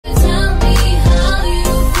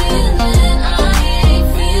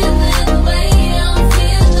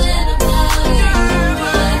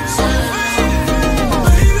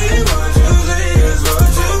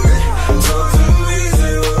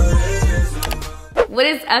What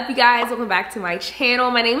is up, you guys? Welcome back to my channel.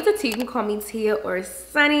 My name is Tia. You can call me Tia or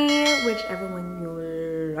Sunny, whichever one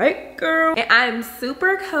you like, girl. And I'm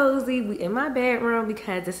super cozy. We in my bedroom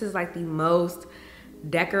because this is like the most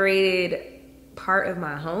decorated part of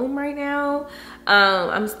my home right now.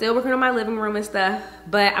 I'm still working on my living room and stuff,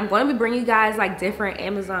 but I'm going to be bringing you guys like different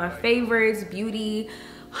Amazon favorites, beauty,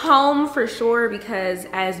 home for sure, because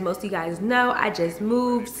as most of you guys know, I just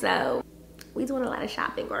moved, so we doing a lot of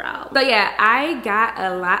shopping, girl. So yeah, I got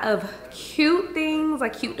a lot of cute things,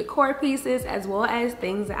 like cute decor pieces, as well as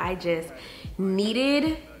things that I just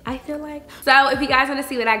needed, I feel like. So if you guys want to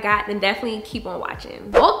see what I got, then definitely keep on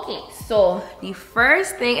watching. Okay, so the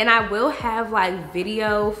first thing, and I will have like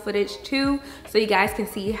video footage too, so you guys can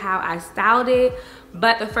see how I styled it.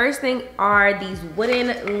 But the first thing are these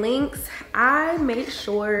wooden links. I made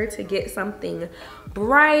sure to get something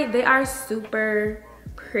bright. They are super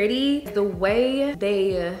pretty. The way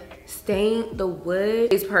they stain the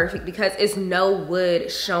wood is perfect because it's no wood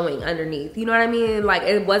showing underneath, you know what I mean? Like,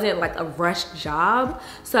 it wasn't like a rushed job,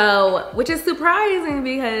 so, which is surprising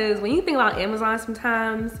because when you think about Amazon,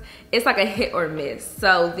 sometimes it's like a hit or miss.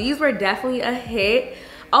 So these were definitely a hit.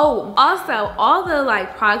 Oh, also, all the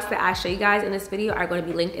like products that I show you guys in this video are going to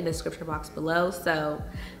be linked in the description box below, so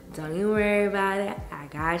don't even worry about it. I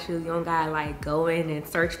got you. You don't gotta like go in and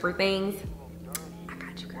search for things.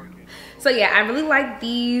 So yeah, I really like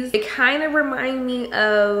these. They kind of remind me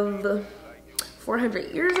of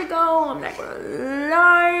 400 years ago, I'm not gonna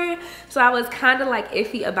lie. So I was kind of like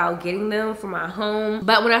iffy about getting them for my home.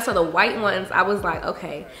 But when I saw the white ones, I was like,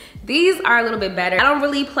 okay, these are a little bit better. I don't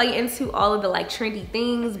really play into all of the like trendy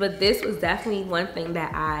things, but this was definitely one thing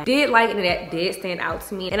that I did like and that did stand out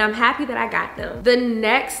to me. And I'm happy that I got them. The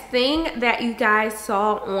next thing that you guys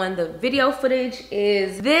saw on the video footage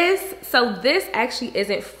is this. So this actually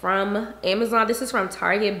isn't from Amazon. This is from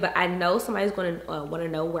Target, but I know somebody's gonna wanna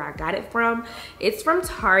know where I got it from. It's from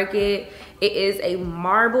Target. It is a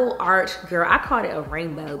marble arch, girl. I called it a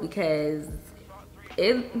rainbow because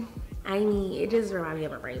it just reminded me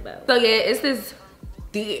of a rainbow. So yeah, it's this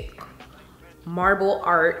thick marble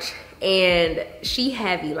arch, and she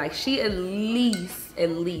heavy. Like, she at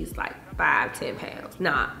least like 5-10 pounds.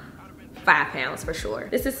 Nah, 5 pounds for sure.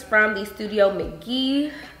 This is from the Studio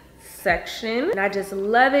McGee section, and I just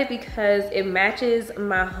love it because it matches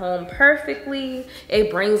my home perfectly. It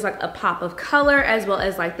brings like a pop of color, as well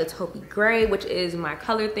as like the taupey gray, which is my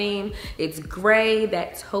color theme. It's gray,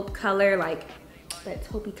 that taupe color, like that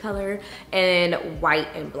taupey color, and white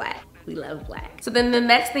and black. We love black. So then the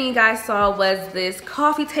next thing you guys saw was this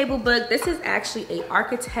coffee table book. This is actually a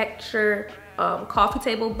architecture coffee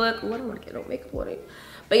table book. Ooh, I don't want to get no makeup on it,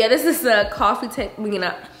 but yeah, this is a coffee table, you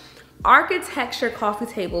know, architecture coffee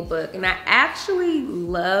table book. And I actually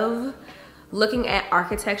love looking at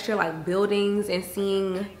architecture, like buildings, and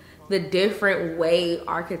seeing the different way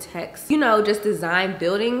architects, you know, just design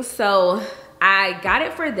buildings. So I got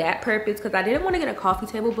it for that purpose because I didn't want to get a coffee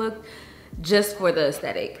table book just for the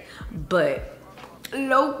aesthetic, but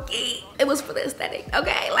low-key, it was for the aesthetic,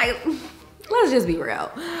 okay? Like, let's just be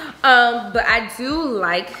real. But I do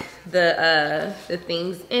like the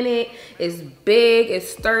things in it. It's big, it's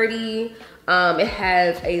sturdy. It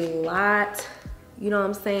has a lot, you know what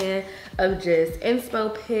I'm saying, of just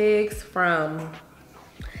inspo pics from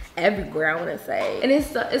everywhere, I wanna say. And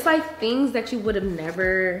it's like things that you would have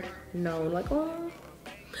never known, like, oh,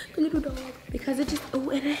 the little dog, because it just, oh,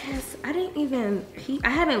 and it has, I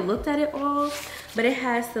haven't looked at it all, but it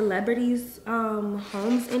has celebrities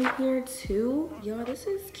homes in here too. Y'all, this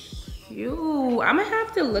is cute. I'm gonna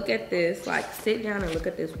have to look at this, like sit down and look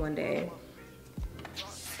at this one day,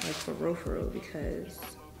 like for real, because,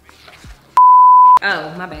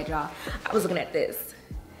 oh, my bad, y'all. I was looking at this.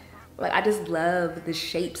 Like, I just love the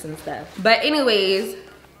shapes and stuff. But anyways,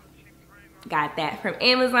 got that from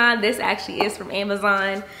Amazon. This actually is from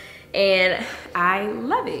Amazon, and I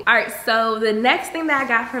love it. All right, so the next thing that I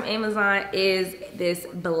got from Amazon is this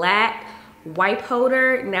black wipe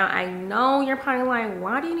holder. Now, I know you're probably like,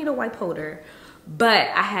 why do you need a wipe holder? But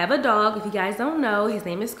I have a dog, if you guys don't know, his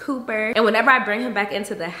name is Cooper. And whenever I bring him back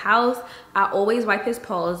into the house, I always wipe his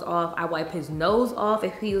paws off. I wipe his nose off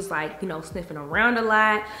if he was like, you know, sniffing around a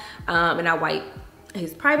lot. And I wipe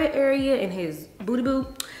his private area and his booty boo.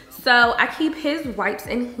 So I keep his wipes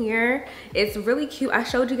in here. It's really cute. I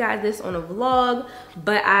showed you guys this on a vlog,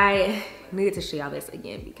 but I needed to show y'all this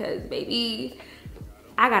again because, baby,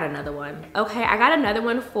 I got another one. Okay, I got another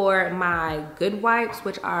one for my good wipes,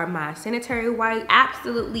 which are my sanitary wipes.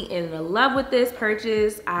 Absolutely in love with this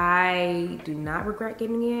purchase. I do not regret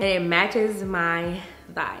getting it, and it matches my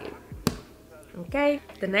vibe. Okay,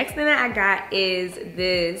 the next thing that I got is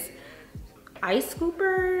this ice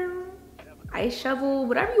scooper, ice shovel,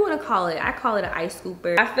 whatever you want to call it. I call it an ice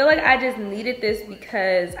scooper. I feel like I just needed this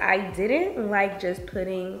because I didn't like just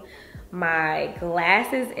putting my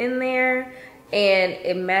glasses in there, and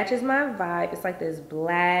it matches my vibe. It's like this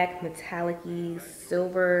black metallic-y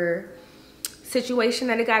silver situation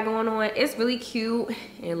that it got going on. It's really cute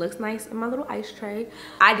and it looks nice in my little ice tray.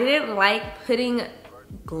 I didn't like putting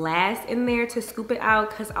glass in there to scoop it out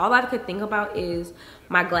because all I could think about is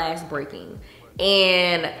my glass breaking.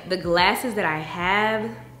 And the glasses that I have,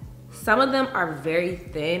 some of them are very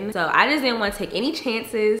thin, so I just didn't want to take any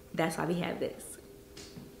chances. That's why we have this.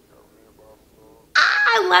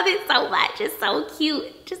 I love it so much. It's so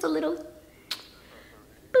cute. Just a little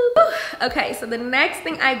boop. Okay, so the next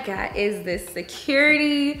thing I got is this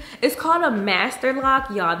security. It's called a master lock.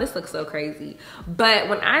 Y'all, this looks so crazy. But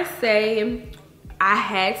when I say I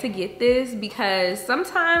had to get this because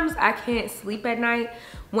sometimes I can't sleep at night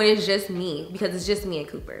when it's just me, because it's just me and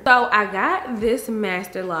Cooper. So I got this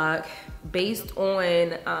master lock based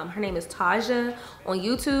on, her name is Taja on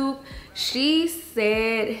YouTube. She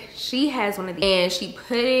said she has one of these and she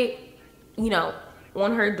put it, you know,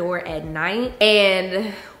 on her door at night.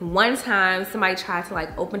 And one time somebody tried to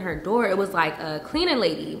like open her door. It was like a cleaning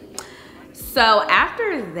lady. So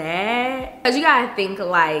after that, because you gotta think,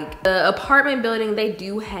 like, the apartment building, they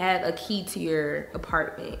do have a key to your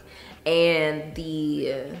apartment, and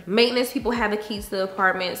the maintenance people have a key to the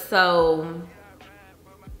apartment. So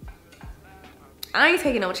I ain't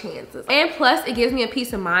taking no chances. And plus it gives me a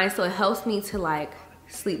peace of mind, so it helps me to like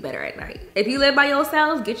sleep better at night. If you live by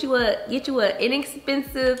yourself, get you a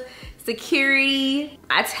inexpensive security.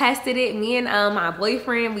 I tested it. Me and my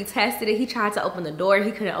boyfriend, we tested it. He tried to open the door. He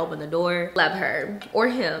couldn't open the door. Love her or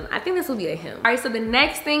him. I think this will be a him. All right, so the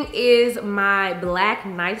next thing is my black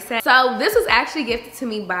knife set. So this was actually gifted to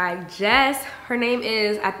me by Jess. Her name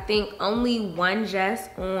is, I think, Only One Jess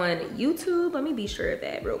on YouTube. Let me be sure of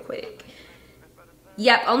that real quick.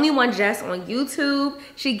 Yep, Only One Jess on YouTube.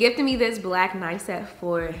 She gifted me this black knife set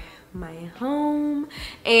for my home,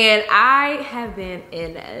 and I have been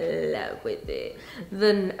in love with it.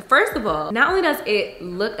 First of all, not only does it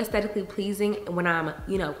look aesthetically pleasing when I'm,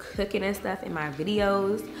 you know, cooking and stuff in my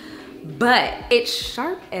videos, but it's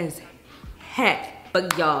sharp as heck.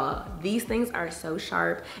 But y'all, these things are so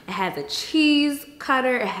sharp. It has a cheese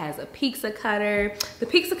cutter, it has a pizza cutter. The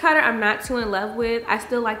pizza cutter I'm not too in love with. I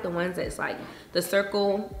still like the ones that's like the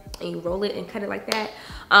circle and you roll it and cut it like that.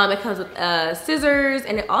 It comes with scissors,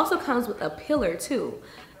 and it also comes with a pillar too.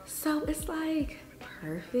 So it's like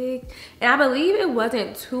perfect. And I believe it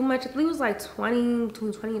wasn't too much. I believe it was like between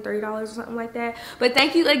 $20 and $30 or something like that. But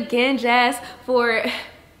thank you again, Jess, for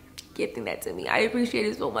gifting that to me. I appreciate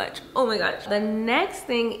it so much. Oh my gosh. The next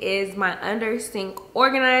thing is my under sink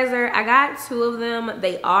organizer. I got two of them.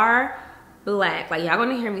 They are black. Like, y'all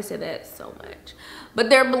gonna hear me say that so much, but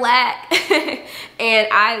they're black. And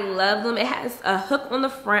I love them. It has a hook on the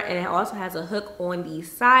front and it also has a hook on the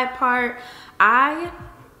side part. I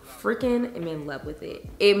freaking am in love with it.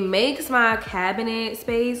 It makes my cabinet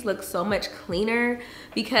space look so much cleaner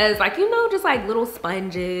because, like, you know, just like little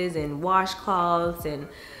sponges and washcloths and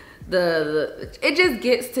it just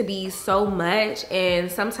gets to be so much, and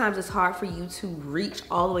sometimes it's hard for you to reach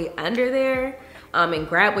all the way under there and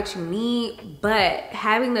grab what you need. But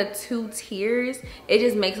having the two tiers, it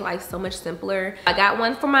just makes life so much simpler. I got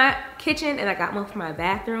one for my kitchen and I got one for my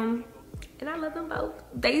bathroom, and I love them both.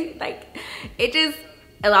 They like, it just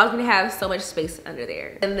allows me to have so much space under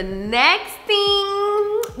there. And the next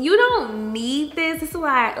thing, you don't need this. This is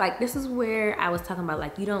why, like, this is where I was talking about,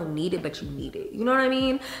 like, you don't need it, but you need it. You know what I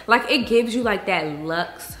mean? Like, it gives you like that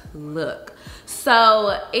luxe look.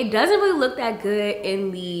 So it doesn't really look that good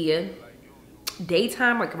in the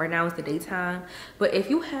daytime. Like right now it's the daytime, but if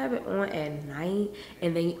you have it on at night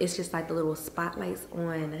and then it's just like the little spotlights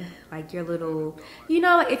on like your little, you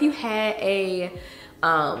know, like if you had a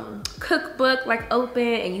cookbook like open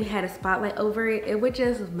and you had a spotlight over it, it would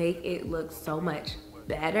just make it look so much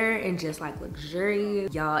better and just like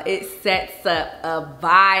luxurious. Y'all, it sets up a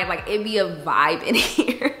vibe. Like, it'd be a vibe in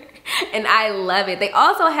here. And I love it. They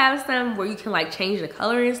also have some where you can like change the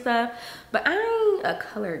color and stuff, but I ain't a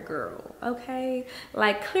color girl, okay?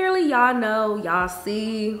 Like, clearly y'all know, y'all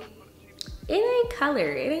see, it ain't color.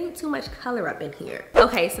 It ain't too much color up in here.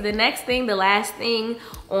 Okay, so the next thing, the last thing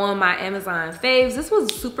on my Amazon faves, this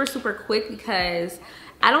was super, super quick because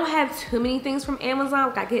I don't have too many things from Amazon.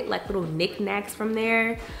 Like, I get like little knickknacks from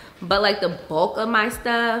there, but like the bulk of my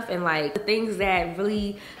stuff and like the things that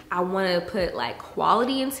really I want to put like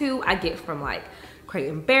quality into, I get from like Crate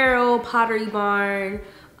and Barrel, Pottery Barn,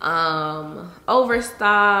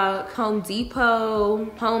 Overstock, Home Depot,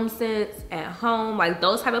 Home Sense, At Home, like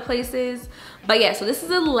those type of places. But yeah, so this is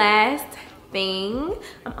the last thing.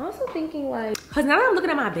 I'm also thinking like, cause now that I'm looking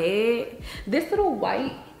at my bed, this little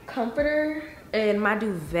white comforter and my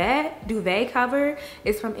duvet cover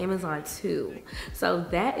is from Amazon too. So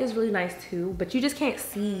that is really nice too, but you just can't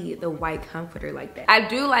see the white comforter like that. I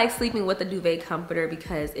do like sleeping with the duvet comforter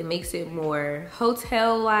because it makes it more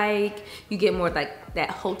hotel-like. You get more like that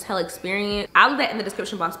hotel experience. I'll leave that in the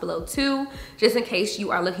description box below too, just in case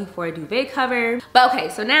you are looking for a duvet cover. But okay,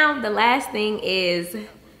 so now the last thing is these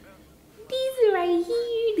right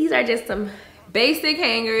here. These are just some basic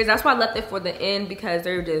hangers. That's why I left it for the end, because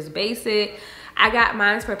they're just basic. I got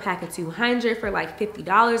mine for a pack of 200 for like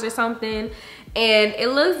 $50 or something, and it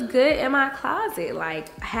looks good in my closet, like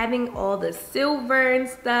having all the silver and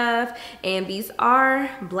stuff. And these are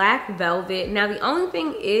black velvet. Now the only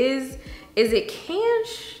thing is it can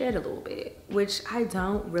shed a little bit, which I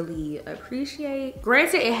don't really appreciate.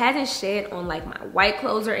 Granted, it hasn't shed on like my white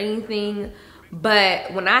clothes or anything,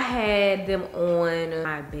 but when I had them on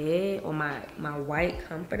my bed, on my white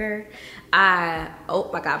comforter, I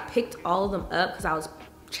picked all of them up because I was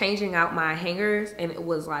changing out my hangers and it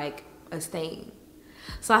was like a stain.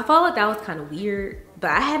 So I felt like that was kind of weird,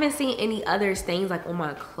 but I haven't seen any other stains like on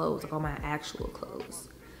my clothes, like on my actual clothes.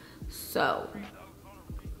 So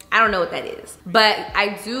I don't know what that is, but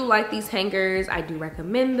I do like these hangers. I do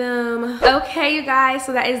recommend them. Okay, you guys,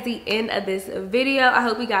 so that is the end of this video. I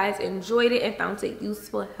hope you guys enjoyed it and found it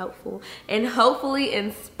useful, helpful, and hopefully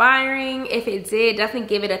inspiring. If it did, definitely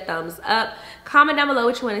give it a thumbs up. Comment down below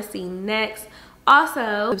what you want to see next.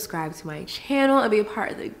 Also, subscribe to my channel and be a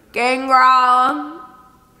part of the gang, girl.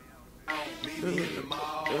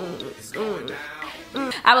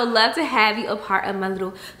 I would love to have you a part of my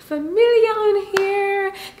little familia on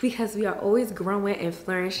here, because we are always growing and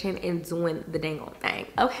flourishing and doing the dang on thing,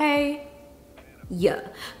 okay? Yeah.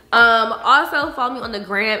 Also follow me on the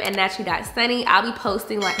gram at naturally.sunny. I'll be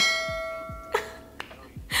posting like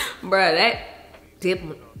bruh, that dip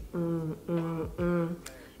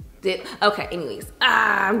dip. Okay, anyways,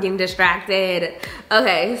 I'm getting distracted.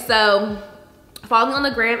 Okay, so follow me on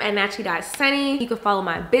the gram at naturally.sunny. You can follow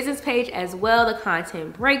my business page as well, the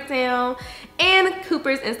content breakdown, and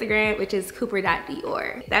Cooper's Instagram, which is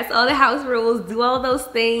cooper.dior. That's all the house rules. Do all those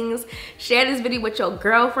things. Share this video with your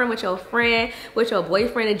girlfriend, with your friend, with your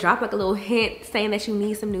boyfriend, and drop like a little hint saying that you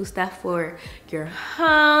need some new stuff for your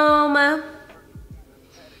home.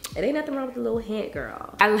 It ain't nothing wrong with a little hint,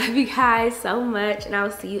 girl. I love you guys so much, and I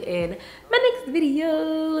will see you in my next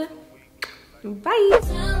video.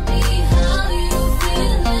 Bye.